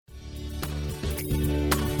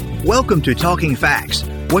Welcome to Talking Facts,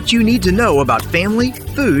 what you need to know about family,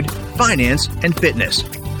 food, finance, and fitness.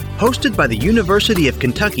 Hosted by the University of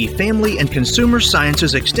Kentucky Family and Consumer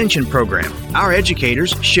Sciences Extension Program, our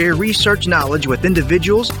educators share research knowledge with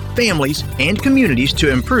individuals, families, and communities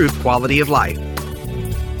to improve quality of life.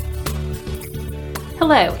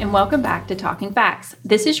 Hello, and welcome back to Talking Facts.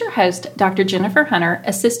 This is your host, Dr. Jennifer Hunter,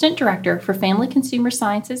 Assistant Director for Family Consumer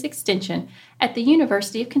Sciences Extension at the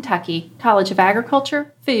University of Kentucky College of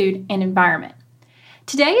Agriculture, Food, and Environment.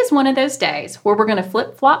 Today is one of those days where we're going to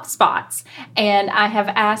flip-flop spots, and I have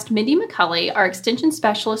asked Mindy McCulley, our Extension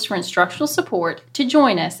Specialist for Instructional Support, to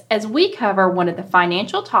join us as we cover one of the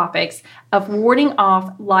financial topics of warding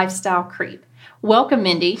off lifestyle creep. Welcome,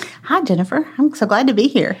 Mindy. Hi, Jennifer. I'm so glad to be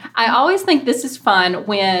here. I always think this is fun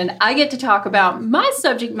when I get to talk about my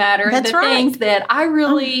subject matter and things that I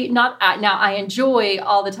really now I enjoy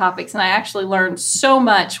all the topics, and I actually learn so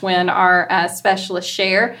much when our specialists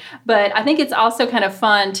share. But I think it's also kind of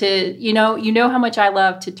fun to, you know how much I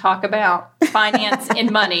love to talk about finance and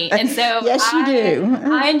money. And so yes, you do.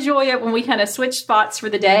 I enjoy it when we kind of switch spots for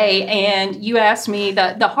the day and you ask me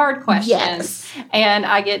the hard questions. Yes. And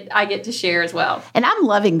I get to share as well. And I'm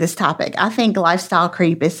loving this topic. I think lifestyle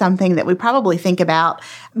creep is something that we probably think about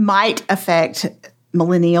might affect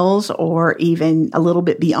millennials or even a little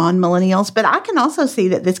bit beyond millennials. But I can also see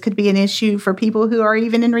that this could be an issue for people who are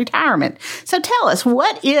even in retirement. So tell us,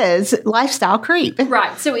 what is lifestyle creep?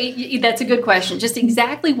 Right. So that's a good question. Just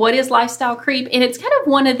exactly what is lifestyle creep? And it's kind of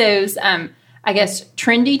one of those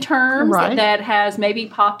trendy terms that has maybe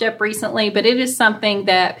popped up recently, but it is something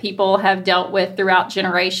that people have dealt with throughout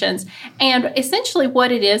generations. And essentially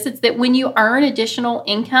what it is, it's that when you earn additional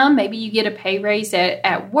income, maybe you get a pay raise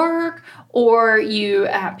at work, or you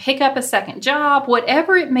pick up a second job,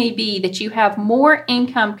 whatever it may be, that you have more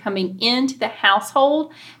income coming into the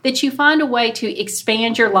household, that you find a way to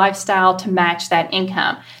expand your lifestyle to match that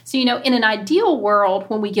income. So, in an ideal world,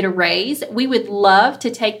 when we get a raise, we would love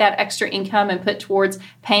to take that extra income and put towards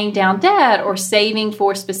paying down debt or saving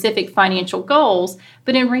for specific financial goals.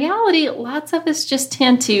 But in reality, lots of us just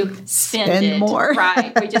tend to spend more.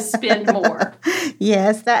 Right. We just spend more.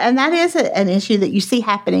 Yes. That is an issue that you see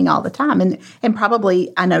happening all the time. And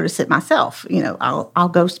probably I notice it myself. I'll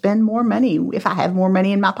go spend more money if I have more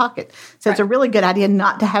money in my pocket. So It's a really good idea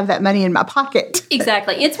not to have that money in my pocket.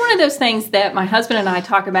 Exactly. It's one of those things that my husband and I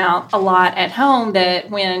talk about a lot at home, that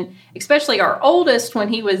when, especially our oldest, when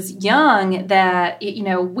he was young, that,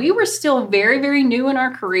 we were still very, very new in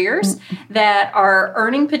our careers, that our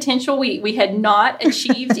earning potential, we had not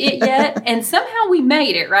achieved it yet. And somehow we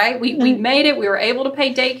made it, right? We made it. We were able to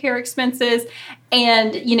pay daycare expenses.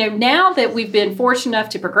 And, now that we've been fortunate enough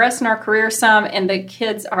to progress in our career some, and the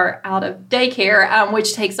kids are out of daycare,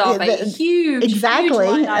 which takes off a huge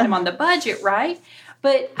line item on the budget, right?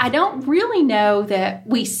 But I don't really know that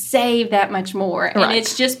we save that much more. And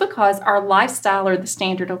it's just because our lifestyle or the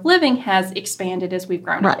standard of living has expanded as we've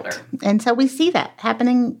grown older. And so we see that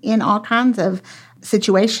happening in all kinds of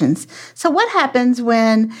situations. So what happens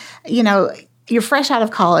when, you're fresh out of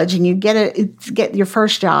college and you get your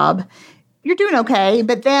first job? You're doing okay,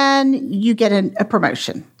 but then you get a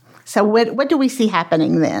promotion. So what do we see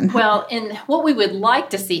happening then? Well, and what we would like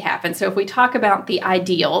to see happen, so if we talk about the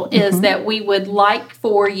ideal, is that we would like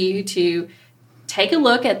for you to take a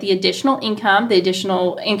look at the additional income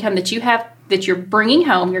that you have, that you're bringing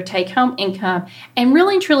home, your take-home income, and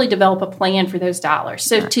really and truly develop a plan for those dollars.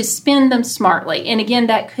 So to spend them smartly. And again,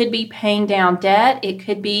 that could be paying down debt. It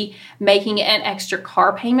could be making an extra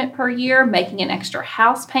car payment per year, making an extra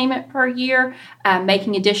house payment per year,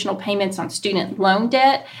 making additional payments on student loan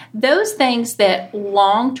debt. Those things that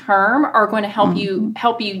long-term are going to help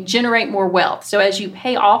you generate more wealth. So as you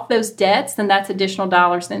pay off those debts, then that's additional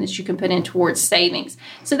dollars then that you can put in towards savings.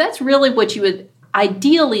 So that's really what you would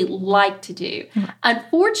ideally like to do.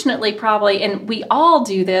 Unfortunately, probably, and we all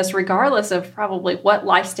do this regardless of probably what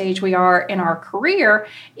life stage we are in our career,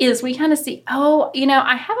 is we kind of see,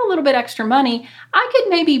 I have a little bit extra money. I could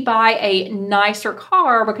maybe buy a nicer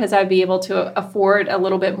car because I'd be able to afford a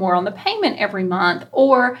little bit more on the payment every month.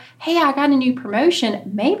 Or, hey, I got a new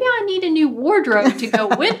promotion. Maybe I need a new wardrobe to go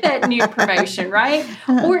with that new promotion, right?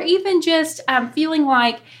 Or even just feeling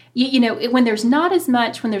like, when there's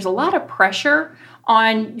a lot of pressure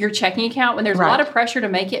on your checking account, when there's a lot of pressure to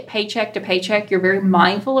make it paycheck to paycheck, you're very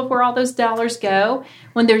mindful of where all those dollars go.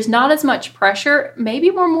 When there's not as much pressure,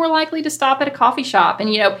 maybe we're more likely to stop at a coffee shop and,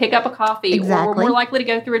 pick up a coffee. Or we're more likely to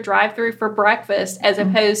go through a drive-through for breakfast as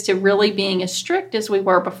opposed to really being as strict as we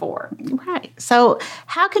were before. Right. So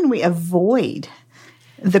how can we avoid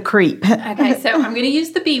the creep. Okay, so I'm going to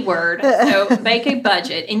use the B word. So make a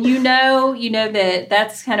budget. And you know that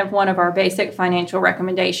that's kind of one of our basic financial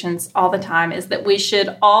recommendations all the time, is that we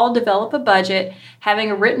should all develop a budget.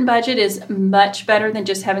 Having a written budget is much better than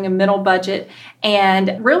just having a mental budget.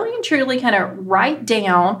 And really and truly kind of write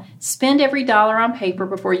down, spend every dollar on paper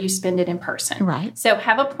before you spend it in person. Right. So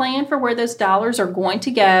have a plan for where those dollars are going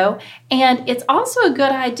to go. And it's also a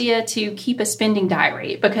good idea to keep a spending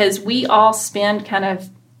diary, because we all spend kind of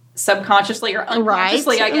subconsciously or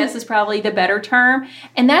unconsciously, right. I guess is probably the better term.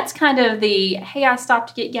 And that's kind of the, hey, I stopped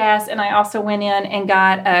to get gas and I also went in and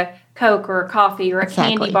got a Coke or a coffee or a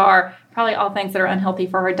candy bar. Probably all things that are unhealthy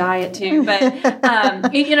for our diet too. But,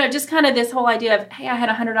 just kind of this whole idea of, hey, I had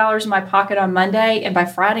 $100 in my pocket on Monday, and by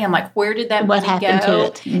Friday, I'm like, where did that money go? To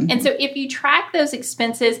it? Mm-hmm. And so if you track those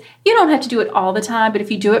expenses, you don't have to do it all the time, but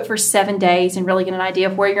if you do it for 7 days and really get an idea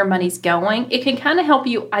of where your money's going, it can kind of help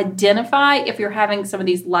you identify if you're having some of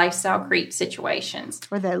these lifestyle creep situations.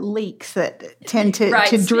 Or the leaks that tend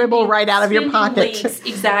to dribble right out of your pocket. Leaks,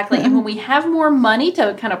 exactly. And when we have more money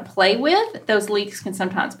to kind of play with, those leaks can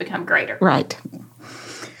sometimes become greater. Right.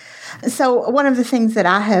 So one of the things that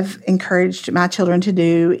I have encouraged my children to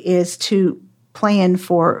do is to plan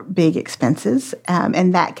for big expenses,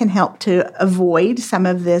 and that can help to avoid some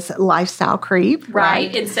of this lifestyle creep.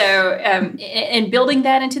 Right. And so, and building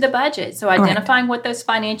that into the budget. So identifying what those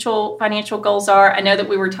financial goals are. I know that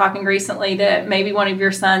we were talking recently that maybe one of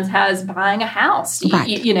your sons has buying a house,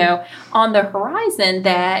 on the horizon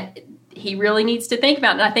that he really needs to think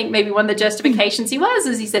about. And I think maybe one of the justifications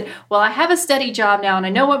is he said, well, I have a steady job now and I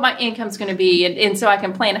know what my income's going to be. And so I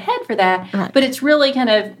can plan ahead for that. Right. But it's really kind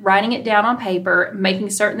of writing it down on paper, making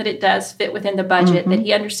certain that it does fit within the budget, that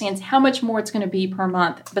he understands how much more it's going to be per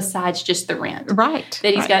month besides just the rent. Right.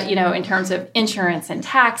 That he's got, in terms of insurance and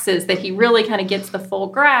taxes, that he really kind of gets the full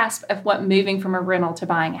grasp of what moving from a rental to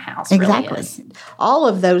buying a house really is. All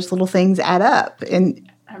of those little things add up. And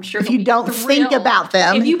I'm sure if you don't think about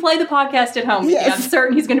them. If you play the podcast at home, I'm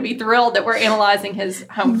certain he's going to be thrilled that we're analyzing his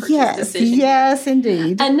home purchase decision. Yes,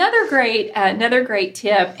 indeed. Another great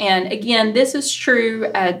tip, and again, this is true.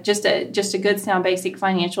 Just a good, sound, basic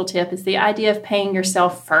financial tip is the idea of paying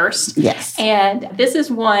yourself first. Yes, and this is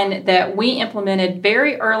one that we implemented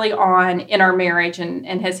very early on in our marriage,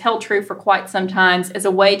 and has held true for quite some time as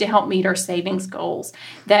a way to help meet our savings goals.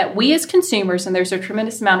 That we as consumers, and there's a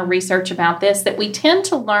tremendous amount of research about this, that we tend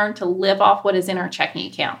to learn to live off what is in our checking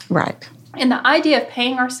account. Right. And the idea of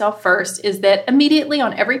paying ourselves first is that immediately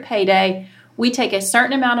on every payday, we take a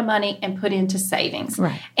certain amount of money and put into savings.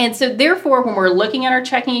 Right. And so therefore, when we're looking at our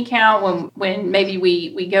checking account, when maybe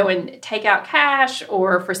we go and take out cash,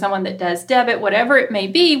 or for someone that does debit, whatever it may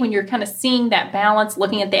be, when you're kind of seeing that balance,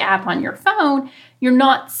 looking at the app on your phone, you're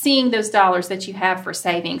not seeing those dollars that you have for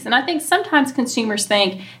savings. And I think sometimes consumers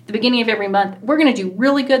think at the beginning of every month, we're going to do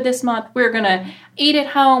really good this month. We're going to eat at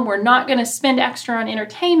home. We're not going to spend extra on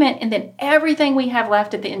entertainment. And then everything we have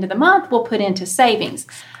left at the end of the month, we'll put into savings.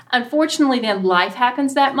 Unfortunately, then life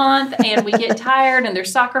happens that month and we get tired, and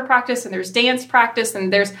there's soccer practice and there's dance practice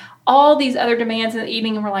and there's all these other demands in the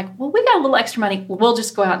evening, and we're like, well, we got a little extra money. We'll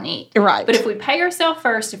just go out and eat. Right. But if we pay ourselves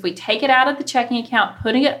first, if we take it out of the checking account,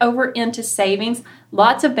 putting it over into savings,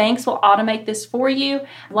 lots of banks will automate this for you.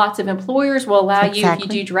 Lots of employers will allow you, if you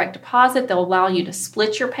do direct deposit, they'll allow you to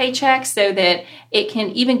split your paycheck so that it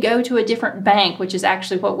can even go to a different bank, which is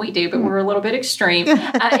actually what we do, but we're a little bit extreme.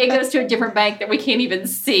 It goes to a different bank that we can't even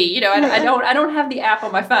see. I don't have the app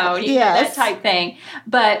on my phone, that type thing.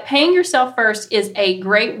 But paying yourself first is a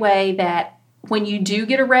great way that when you do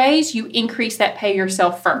get a raise, you increase that pay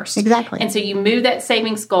yourself first. Exactly. And so you move that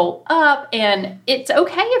savings goal up, and it's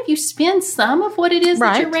okay if you spend some of what it is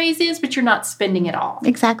that your raise is, but you're not spending it all.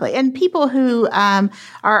 Exactly. And people who are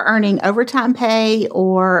earning overtime pay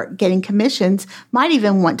or getting commissions might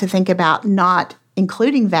even want to think about not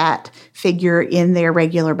including that figure in their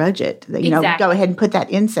regular budget. Go ahead and put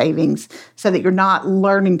that in savings so that you're not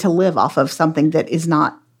learning to live off of something that is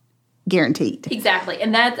not guaranteed. Exactly.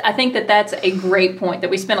 And I think that's a great point, that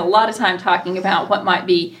we spend a lot of time talking about what might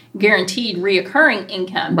be guaranteed reoccurring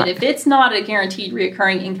income. But if it's not a guaranteed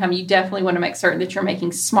reoccurring income, you definitely want to make certain that you're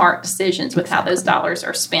making smart decisions with how those dollars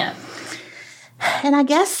are spent. And I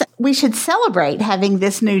guess we should celebrate having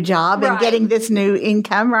this new job and getting this new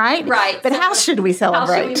income, right? Right. But how should we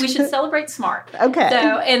celebrate? We should celebrate smart. Okay. So,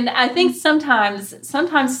 and I think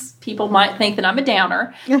sometimes people might think that I'm a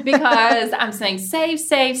downer because I'm saying save,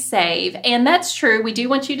 save, save. And that's true. We do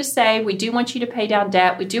want you to save. We do want you to pay down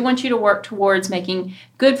debt. We do want you to work towards making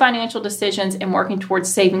good financial decisions and working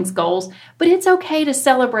towards savings goals. But it's okay to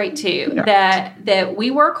celebrate too, that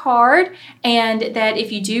we work hard, and that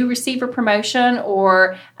if you do receive a promotion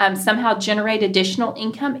or somehow generate additional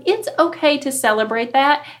income, it's okay to celebrate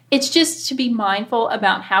that. It's just to be mindful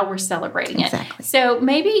about how we're celebrating it. So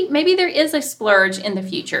maybe there is a splurge in the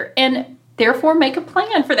future, and therefore make a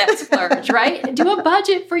plan for that splurge, right? Do a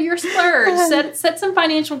budget for your splurge. Set some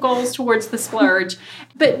financial goals towards the splurge,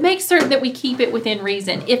 but make certain that we keep it within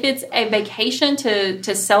reason. If it's a vacation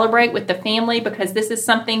to celebrate with the family because this is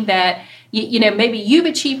something that you know maybe you've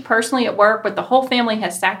achieved personally at work, but the whole family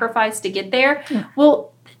has sacrificed to get there,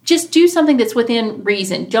 well, just do something that's within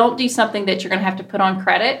reason. Don't do something that you're going to have to put on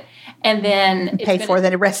credit and then pay for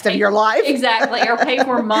the rest of your life. Exactly, or pay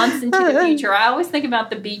for months into the future. I always think about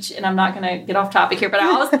the beach, and I'm not going to get off topic here, but I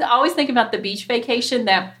always think about the beach vacation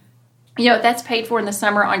that, you know, that's paid for in the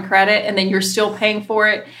summer on credit, and then you're still paying for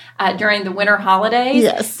it during the winter holidays.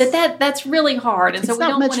 Yes, that's really hard, and so we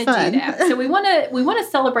don't want to do that. So we want to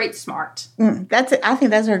celebrate smart. That's it. I think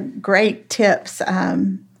those are great tips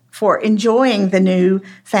for enjoying the new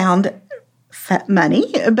found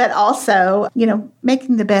money, but also, you know,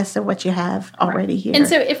 making the best of what you have already here. And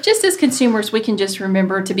so if just as consumers, we can just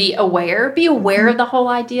remember to be aware of the whole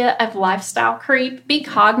idea of lifestyle creep, be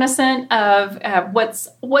cognizant of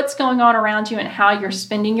what's going on around you and how you're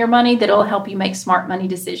spending your money, that'll help you make smart money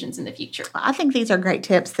decisions in the future. I think these are great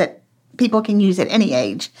tips that people can use at any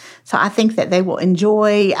age. So I think that they will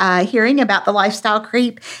enjoy hearing about the lifestyle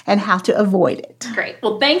creep and how to avoid it. Great.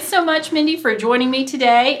 Well, thanks so much, Mindy, for joining me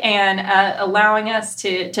today and allowing us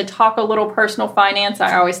to talk a little personal finance.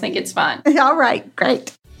 I always think it's fun. All right. Great.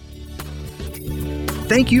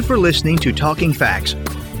 Thank you for listening to Talking Facts.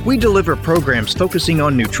 We deliver programs focusing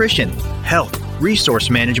on nutrition, health, resource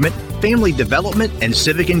management, family development, and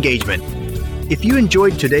civic engagement. If you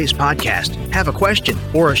enjoyed today's podcast, have a question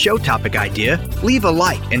or a show topic idea, leave a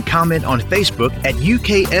like and comment on Facebook at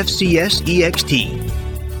UKFCSEXT.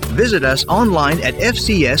 Visit us online at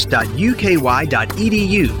fcs.uky.edu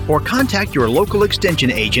or contact your local extension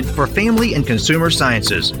agent for family and consumer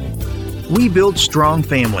sciences. We build strong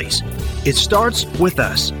families. It starts with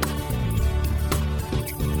us.